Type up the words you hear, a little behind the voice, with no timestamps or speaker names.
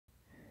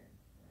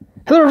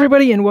Hello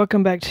everybody and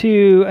welcome back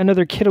to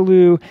another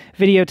KID-A-LOO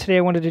video. Today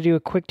I wanted to do a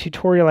quick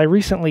tutorial. I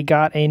recently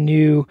got a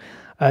new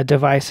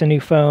device, a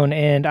new phone,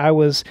 and I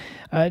was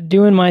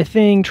doing my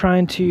thing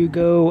trying to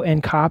go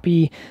and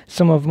copy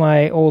some of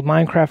my old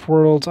Minecraft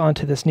worlds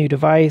onto this new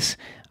device.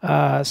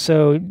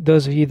 So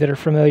those of you that are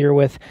familiar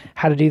with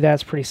how to do that,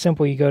 it's pretty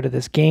simple. You go to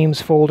this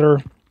games folder,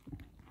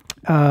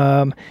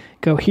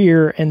 go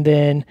here, and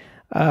then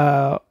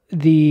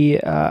the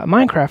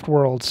Minecraft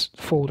Worlds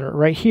folder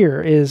right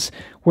here is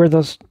where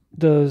those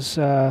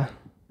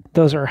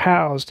are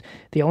housed.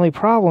 The only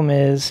problem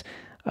is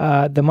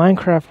the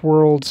Minecraft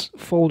Worlds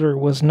folder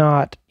was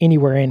not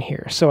anywhere in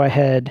here. So I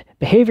had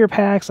behavior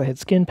packs, I had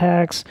skin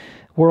packs,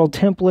 world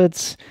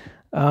templates,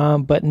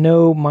 but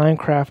no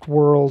Minecraft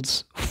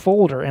Worlds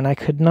folder, and I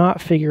could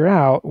not figure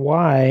out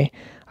why.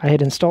 I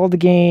had installed the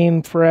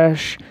game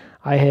fresh,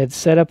 I had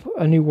set up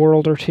a new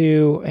world or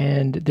two,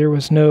 and there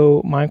was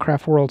no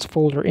Minecraft Worlds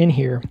folder in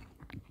here.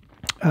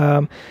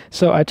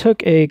 So I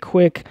took a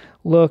quick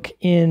look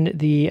in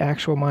the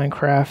actual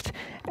Minecraft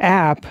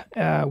app,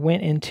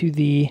 went into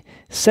the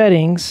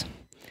settings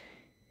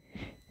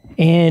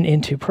and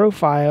into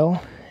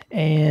profile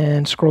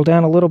and scrolled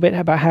down a little bit,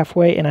 about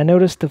halfway, and I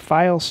noticed the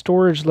file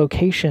storage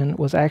location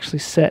was actually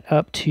set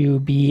up to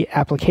be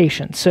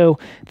application. So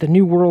the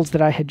new worlds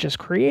that I had just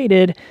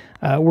created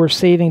were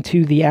saving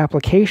to the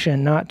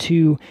application, not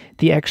to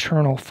the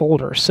external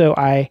folder. So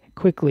I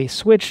quickly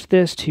switched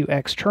this to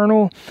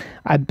external.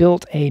 I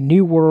built a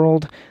new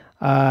world,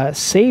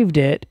 saved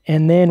it,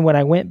 and then when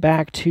I went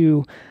back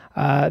to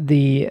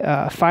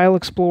the file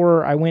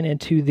explorer, I went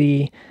into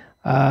the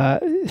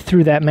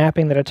through that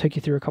mapping that I took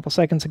you through a couple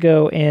seconds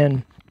ago,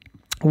 and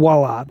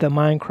voila, the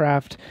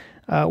Minecraft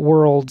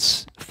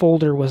Worlds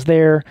folder was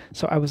there.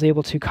 So I was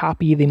able to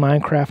copy the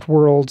Minecraft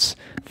Worlds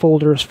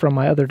folders from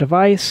my other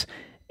device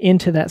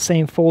into that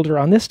same folder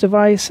on this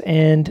device,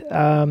 and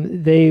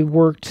they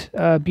worked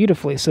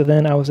beautifully. So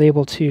then I was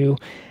able to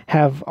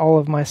have all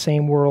of my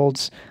same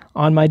worlds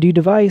on my new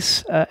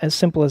device, as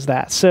simple as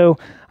that. So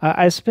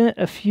I spent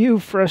a few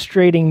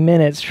frustrating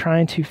minutes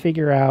trying to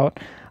figure out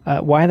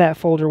why that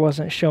folder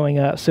wasn't showing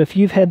up. So if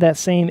you've had that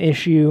same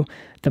issue,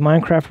 the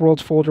Minecraft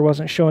Worlds folder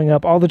wasn't showing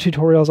up, all the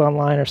tutorials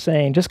online are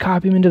saying, just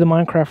copy them into the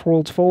Minecraft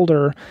Worlds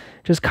folder,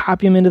 just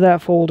copy them into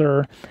that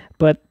folder.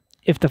 But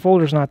if the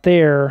folder's not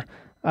there,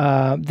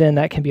 then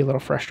that can be a little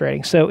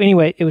frustrating. So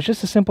anyway, it was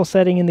just a simple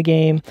setting in the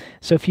game.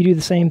 So if you do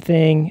the same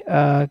thing,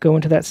 go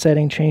into that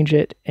setting, change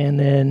it, and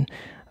then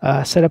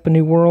set up a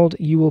new world,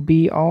 you will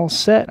be all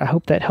set. I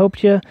hope that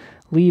helped you.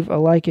 Leave a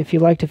like if you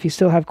liked. If you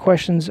still have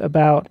questions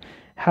about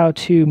how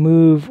to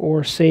move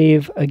or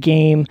save a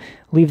game,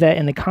 leave that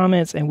in the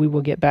comments and we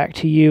will get back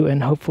to you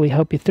and hopefully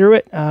help you through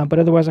it. But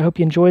otherwise, I hope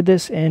you enjoyed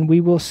this, and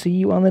we will see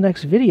you on the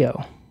next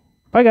video.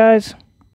 Bye, guys.